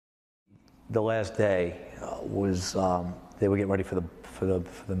the last day was they were getting ready for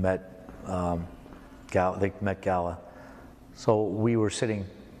the Met Met Gala. So we were sitting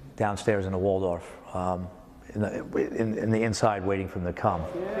downstairs in the Waldorf, in the inside, waiting for them to come.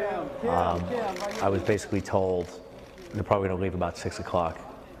 I was basically told they're probably going to leave about 6 o'clock.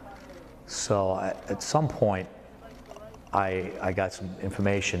 So at some point, I got some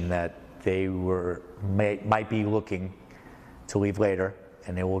information that they might be looking to leave later,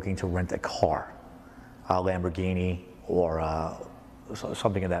 and they were looking to rent a car, a Lamborghini or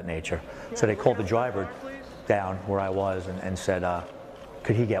something of that nature. So they called the driver down where I was and said,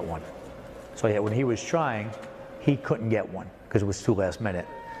 could he get one? So yeah, when he was trying, he couldn't get one because it was too last minute.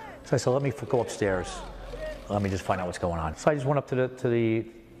 So I said, let me go upstairs. Let me just find out what's going on. So I just went up to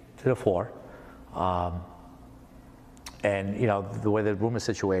the floor. And you know, the way the room is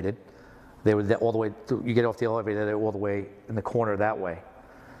situated, they were all the way, you get off the elevator, they're all the way in the corner that way.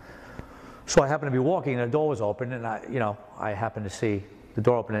 So I happened to be walking and the door was open, and I happened to see the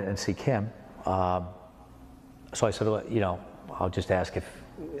door open and see Kim. So I said, I'll just ask if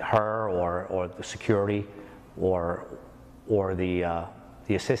her or the security or the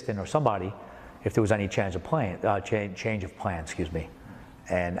assistant or somebody, if there was any change of plan, excuse me.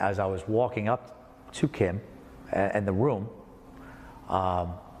 And as I was walking up to Kim and the room,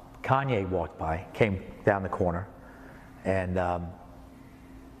 Kanye walked by, came down the corner, and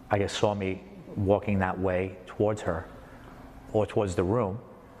I guess saw me walking that way towards her, or towards the room,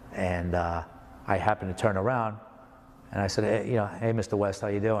 and I happened to turn around, and I said, hey, Mr. West, how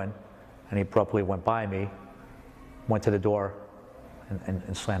you doing? And he abruptly went by me, went to the door,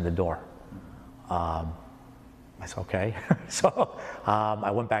 and slammed the door. I said, okay. So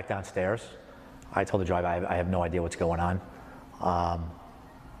I went back downstairs. I told the driver, I have no idea what's going on.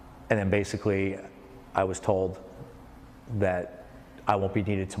 And then basically, I was told that I won't be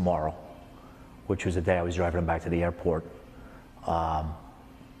needed tomorrow, which was the day I was driving him back to the airport.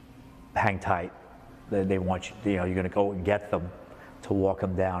 Hang tight. They want you, you're going to go and get them to walk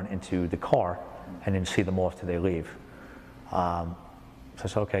them down into the car and then see them off till they leave. So I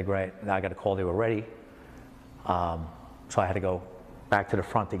said, okay, great. Now I got a call they were ready. So I had to go back to the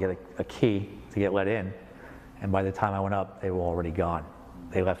front to get a key to get let in. And by the time I went up, they were already gone.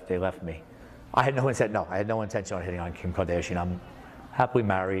 They left me. I had no intention on hitting on Kim Kardashian. I'm happily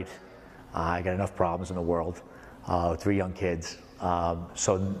married. I got enough problems in the world. 3 young kids.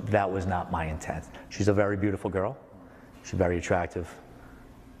 So that was not my intent. She's a very beautiful girl. She's very attractive.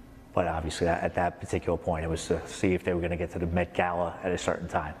 But obviously at that particular point, it was to see if they were going to get to the Met Gala at a certain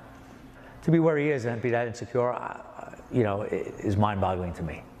time. To be where he is and be that insecure, is mind-boggling to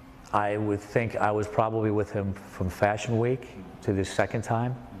me. I would think I was probably with him from Fashion Week to this second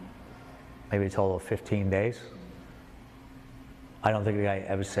time, maybe a total of 15 days. I don't think the guy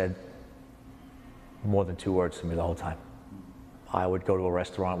ever said more than 2 words to me the whole time. I would go to a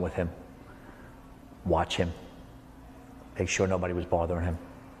restaurant with him, watch him, make sure nobody was bothering him.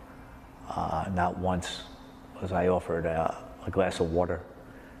 Not once was I offered a glass of water,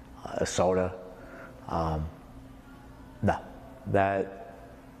 a soda. No,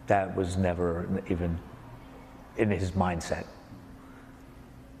 that was never even in his mindset.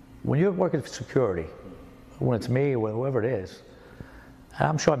 When you're working for security, when it's me or whoever it is, and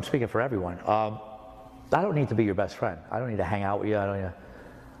I'm sure I'm speaking for everyone, I don't need to be your best friend. I don't need to hang out with you.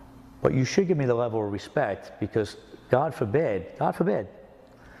 But you should give me the level of respect, because God forbid,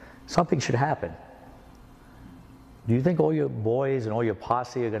 something should happen. Do you think all your boys and all your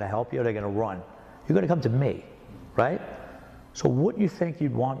posse are going to help you, or they're going to run? You're going to come to me, right? So wouldn't you think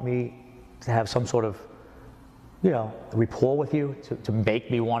you'd want me to have some sort of, rapport with you to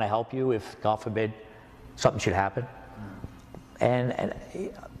make me want to help you if, God forbid, something should happen? And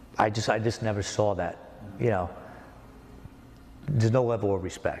I just never saw that. There's no level of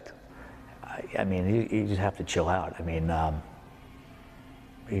respect. I mean, you just have to chill out. I mean,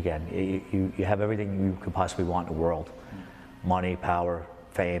 again, you have everything you could possibly want in the world: money, power,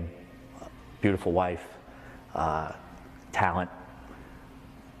 fame, beautiful wife, talent.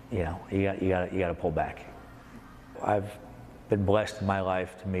 You got to pull back. I've been blessed in my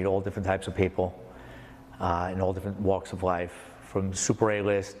life to meet all different types of people in all different walks of life, from super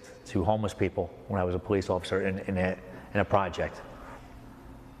A-list to homeless people when I was a police officer in a project.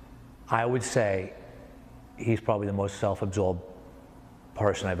 I would say he's probably the most self-absorbed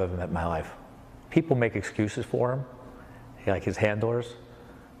person I've ever met in my life. People make excuses for him, like his handlers.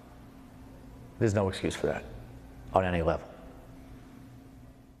 There's no excuse for that on any level.